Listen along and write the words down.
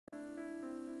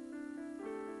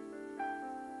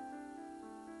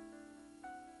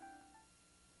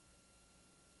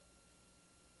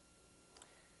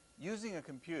Using a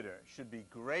computer should be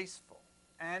graceful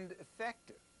and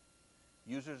effective.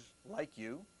 Users like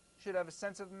you should have a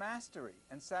sense of mastery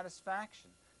and satisfaction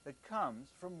that comes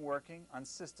from working on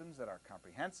systems that are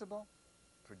comprehensible,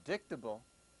 predictable,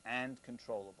 and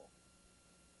controllable.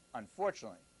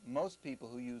 Unfortunately, most people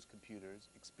who use computers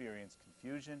experience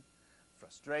confusion,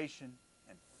 frustration,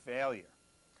 and failure.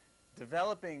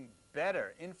 Developing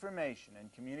better information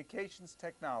and communications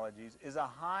technologies is a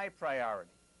high priority,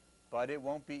 but it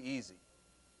won't be easy.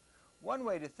 One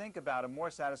way to think about a more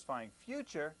satisfying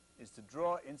future is to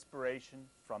draw inspiration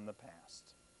from the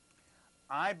past.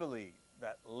 I believe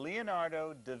that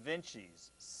Leonardo da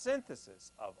Vinci's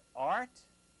synthesis of art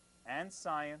and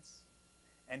science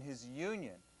and his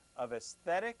union of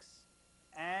aesthetics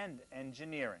and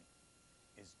engineering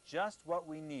is just what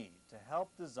we need to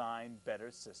help design better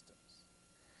systems.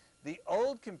 The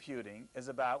old computing is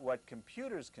about what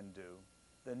computers can do.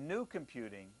 The new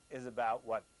computing is about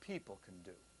what people can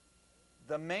do.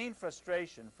 The main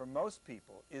frustration for most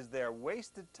people is their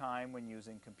wasted time when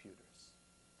using computers.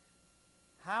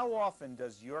 How often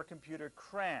does your computer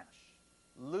crash,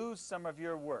 lose some of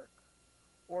your work,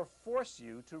 or force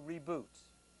you to reboot?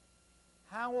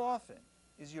 How often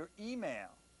is your email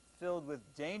filled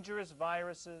with dangerous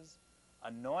viruses,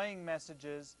 annoying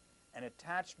messages, and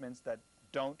attachments that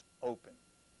don't open?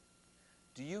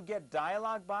 Do you get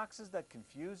dialog boxes that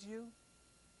confuse you?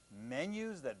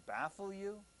 Menus that baffle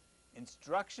you?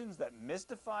 Instructions that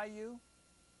mystify you?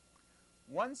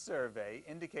 One survey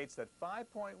indicates that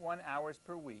 5.1 hours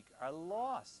per week are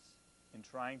lost in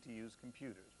trying to use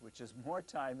computers, which is more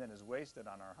time than is wasted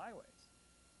on our highways.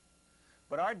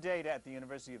 But our data at the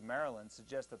University of Maryland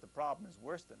suggests that the problem is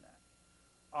worse than that.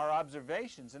 Our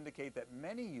observations indicate that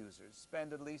many users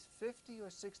spend at least 50 or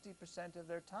 60% of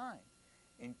their time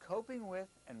in coping with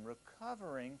and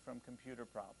recovering from computer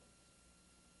problems.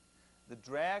 The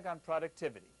drag on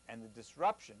productivity and the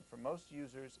disruption for most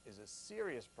users is a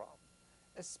serious problem,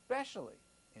 especially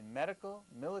in medical,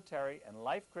 military, and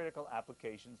life-critical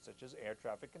applications such as air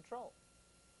traffic control.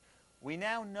 We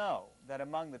now know that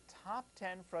among the top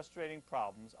 10 frustrating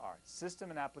problems are system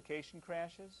and application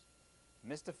crashes,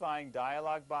 mystifying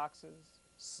dialog boxes,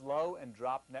 slow and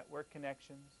dropped network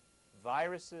connections,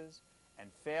 viruses,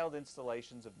 and failed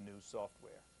installations of new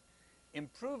software.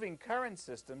 Improving current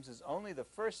systems is only the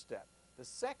first step. The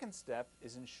second step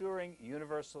is ensuring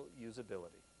universal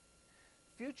usability.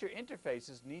 Future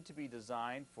interfaces need to be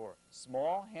designed for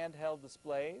small handheld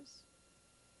displays,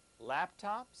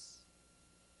 laptops,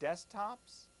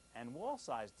 desktops, and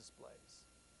wall-sized displays.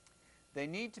 They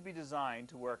need to be designed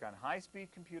to work on high-speed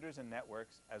computers and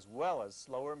networks as well as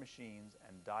slower machines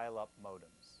and dial-up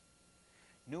modems.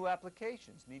 New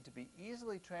applications need to be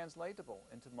easily translatable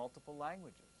into multiple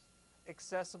languages,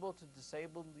 accessible to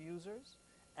disabled users,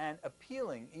 and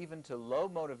appealing even to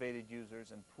low-motivated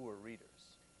users and poor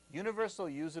readers. Universal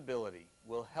usability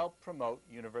will help promote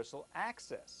universal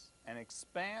access and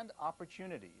expand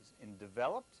opportunities in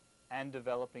developed and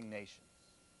developing nations.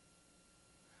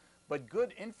 But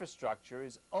good infrastructure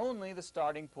is only the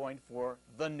starting point for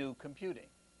the new computing.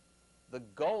 The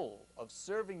goal of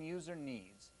serving user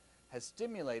needs has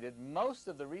stimulated most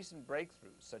of the recent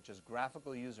breakthroughs, such as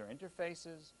graphical user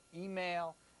interfaces,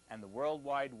 email, and the World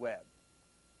Wide Web.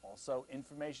 Also,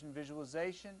 information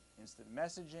visualization, instant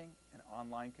messaging, and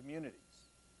online communities.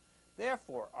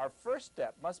 Therefore, our first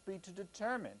step must be to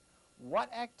determine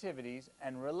what activities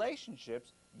and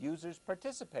relationships users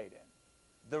participate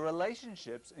in. The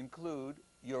relationships include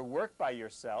your work by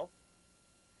yourself,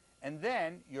 and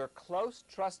then your close,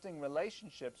 trusting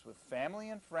relationships with family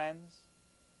and friends,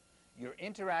 your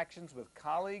interactions with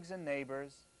colleagues and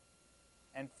neighbors,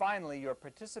 and finally, your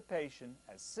participation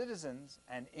as citizens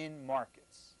and in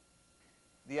markets.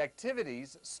 The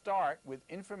activities start with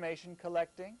information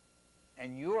collecting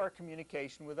and your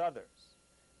communication with others.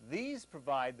 These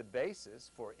provide the basis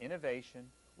for innovation,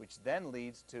 which then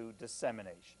leads to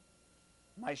dissemination.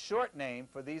 My short name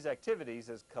for these activities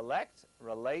is Collect,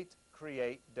 Relate,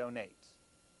 Create, Donate.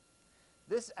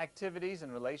 This activities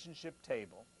and relationship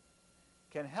table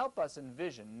can help us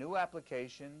envision new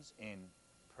applications in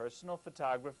personal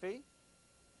photography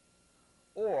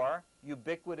or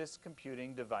ubiquitous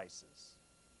computing devices.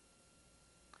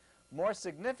 More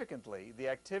significantly, the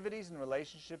activities and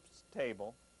relationships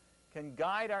table can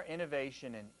guide our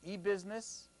innovation in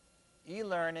e-business,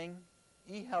 e-learning,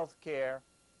 e-healthcare,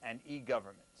 and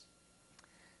e-government.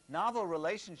 Novel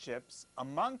relationships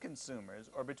among consumers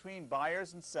or between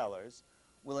buyers and sellers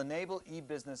will enable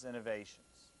e-business innovations.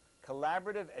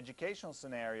 Collaborative educational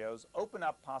scenarios open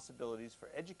up possibilities for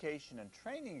education and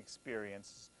training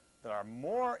experiences that are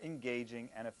more engaging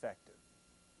and effective.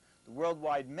 The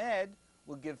Worldwide Med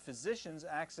will give physicians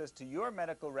access to your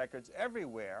medical records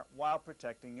everywhere while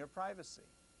protecting your privacy.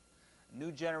 A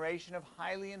new generation of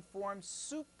highly informed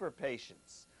super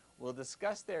patients will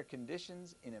discuss their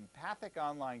conditions in empathic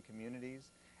online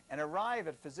communities and arrive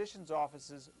at physicians'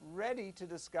 offices ready to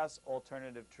discuss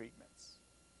alternative treatments.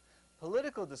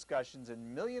 Political discussions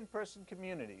in million-person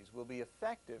communities will be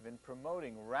effective in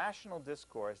promoting rational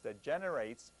discourse that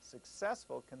generates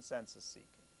successful consensus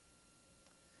seeking.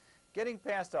 Getting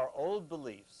past our old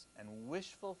beliefs and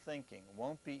wishful thinking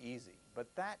won't be easy,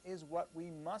 but that is what we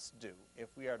must do if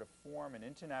we are to form an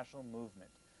international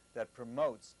movement that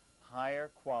promotes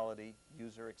higher quality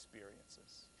user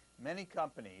experiences. Many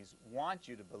companies want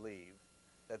you to believe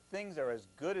that things are as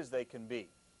good as they can be,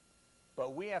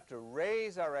 but we have to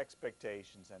raise our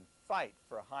expectations and fight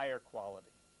for higher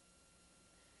quality.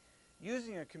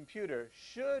 Using a computer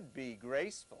should be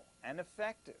graceful and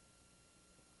effective.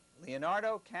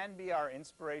 Leonardo can be our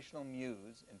inspirational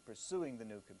muse in pursuing the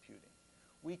new computing.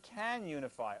 We can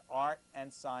unify art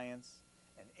and science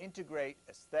and integrate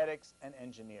aesthetics and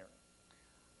engineering.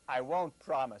 I won't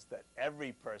promise that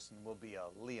every person will be a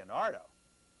Leonardo,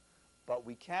 but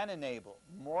we can enable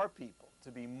more people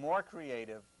to be more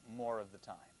creative more of the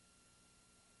time.